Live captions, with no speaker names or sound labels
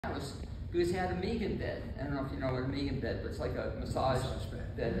house because he had a Megan bed. I don't know if you know what a Megan bed, but it's like a massage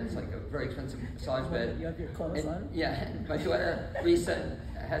bed. It's like a very expensive massage bed. You have your clothes on? Yeah, my daughter Lisa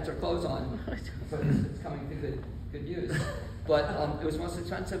has her clothes on, so it's coming to good use. But it was the most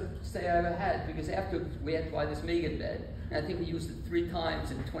expensive stay I ever had because after we had to buy this Megan bed, and I think we used it 3 times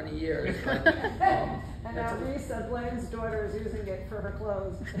in 20 years. But, and now Lisa, Blaine's daughter, is using it for her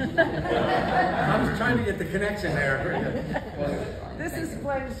clothes. I was trying to get the connection there. This is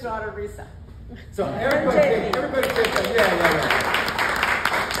Blaine's daughter, Risa. So everybody take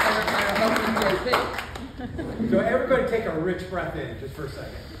So everybody take a rich breath in just for a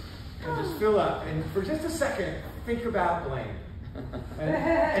second. And just fill up. And for just a second, think about Blaine.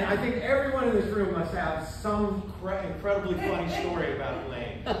 And I think everyone in this room must have some incredibly funny story about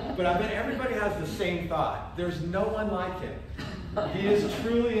Blaine. But I bet everybody has the same thought. There's no one like him. He is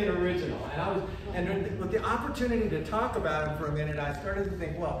truly an original. And with the opportunity to talk about him for a minute, I started to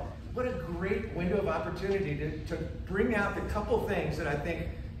think, well, what a great window of opportunity to bring out the couple things that I think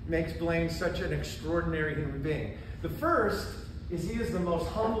makes Blaine such an extraordinary human being. The first is he is the most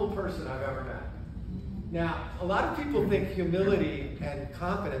humble person I've ever met. Now, a lot of people think humility and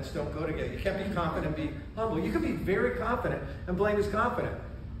confidence don't go together. You can't be confident and be humble. You can be very confident, and Blaine is confident.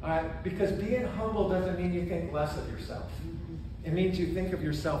 Because being humble doesn't mean you think less of yourself. It means you think of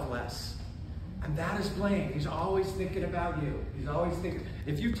yourself less. And that is Blaine. He's always thinking about you. He's always thinking.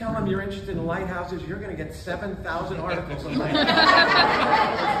 If you tell him you're interested in lighthouses, you're going to get 7,000 articles on lighthouses.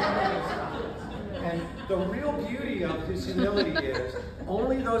 And the real beauty of his humility is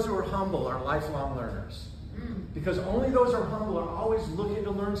only those who are humble are lifelong learners. Because only those who are humble are always looking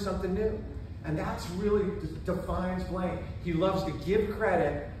to learn something new. And that's really defines Blaine. He loves to give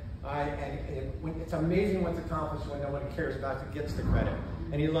credit, and it's amazing what's accomplished when no one cares about who gets the credit.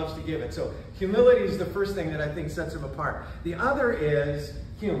 And he loves to give it. So humility is the first thing that I think sets him apart. The other is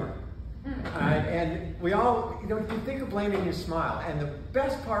humor. And we all, you think of Blaine and you smile. And the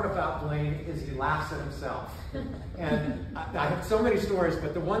best part about Blaine is he laughs at himself. And I have so many stories,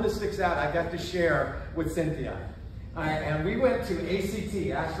 but the one that sticks out I got to share with Cynthia. And we went to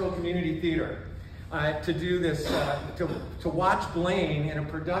ACT, Asheville Community Theater, to do this, to watch Blaine in a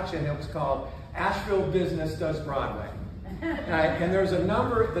production that was called Asheville Business Does Broadway. And there was the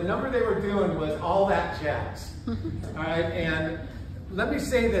number they were doing was All That Jazz. And let me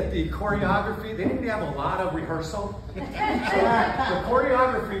say that the choreography, they didn't have a lot of rehearsal. So the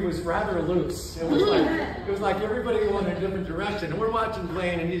choreography was rather loose. It was like everybody went in a different direction. And we're watching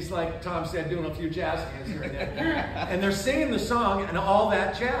Blaine, and he's like Tom said, doing a few jazz hands here and there. And they're singing the song and All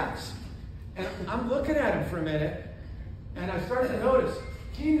That Jazz. And I'm looking at him for a minute, and I started to notice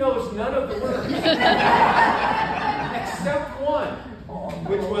he knows none of the words except one,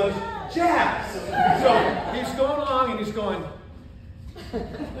 which was jazz. So he's going along and he's going,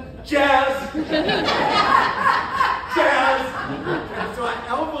 jazz, jazz. And so I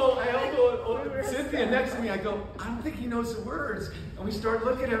elbow Cynthia next to me. I go, I don't think he knows the words. And we start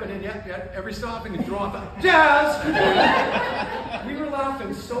looking at him, and then every so often he draw up, jazz. We were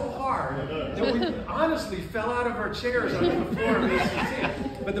laughing so hard that we honestly fell out of our chairs on the floor of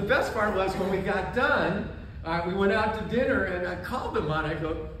ACT. But the best part was when we got done, we went out to dinner, and I called him on. I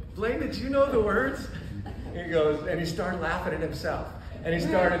go, Blaine, did you know the words? He goes, and he started laughing at himself. And he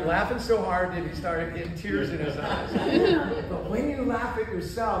started laughing so hard that he started getting tears in his eyes. But when you laugh at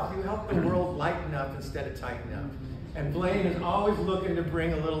yourself, you help the world lighten up instead of tighten up. And Blaine is always looking to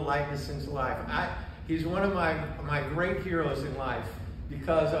bring a little lightness into life. He's one of my great heroes in life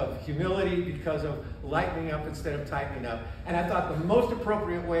because of humility, because of lightening up instead of tightening up. And I thought the most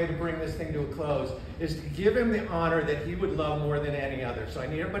appropriate way to bring this thing to a close is to give him the honor that he would love more than any other. So I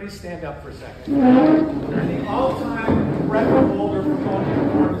need everybody to stand up for a second. The all-time record holder for multi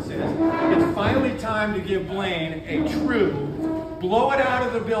performances, it's finally time to give Blaine a true blow it out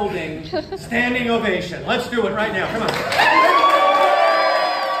of the building standing ovation. Let's do it right now. Come on.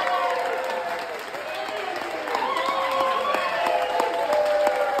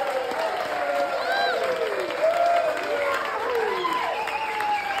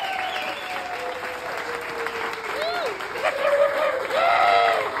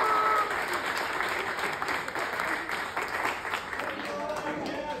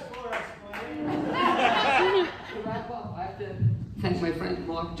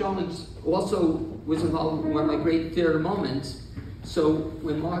 Also was involved in one of my great theater moments. So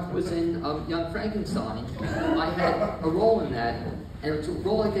when Mark was in Young Frankenstein, I had a role in that, and it's a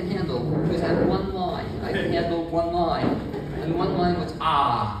role I could handle because I had one line. I could handle one line, and one line was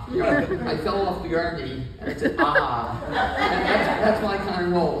ah. I fell off the gurney, and it said ah. And that's my kind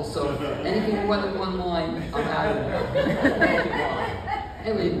of role. So anything more than one line, I'm out of it.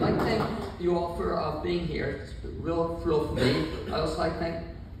 Anyway, I'd like to thank you all for being here. It's a real thrill for me. I also like to thank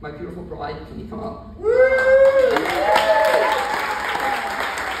my beautiful bride. Can you come up? And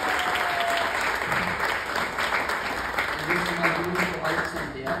this is my beautiful wife,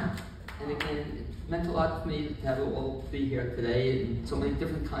 Cynthia. And again, it meant a lot for me to have you all be here today, and so many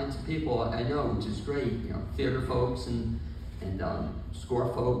different kinds of people I know, which is great. You know, theater folks and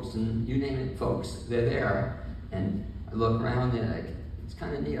score folks and you name it, folks. They're there, and I look around and it's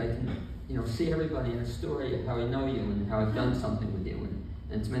kind of neat. I can, see everybody in a story of how I know you and how I've done something with you, and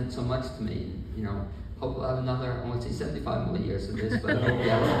it's meant so much to me. Hope we'll have another, I won't say 75 more years of this, but I hope we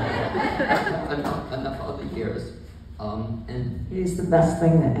have enough other years. And he's the best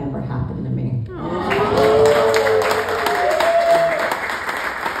thing that ever happened to me.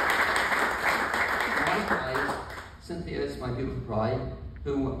 Likewise, Cynthia is my beautiful bride,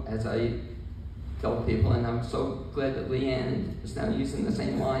 who, as I tell people, and I'm so glad that Leanne is now using the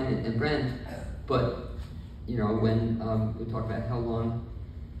same line and Brent, but when we talk about how long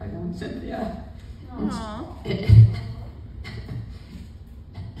I've known Cynthia,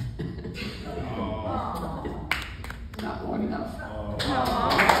 not long enough. I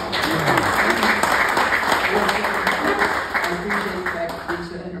appreciate that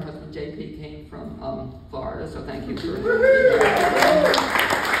Lisa and her husband JP came from Florida, so thank you for being here.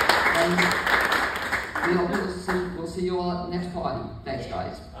 And we'll see you all at the next party. Thanks,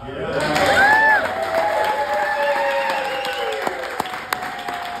 guys.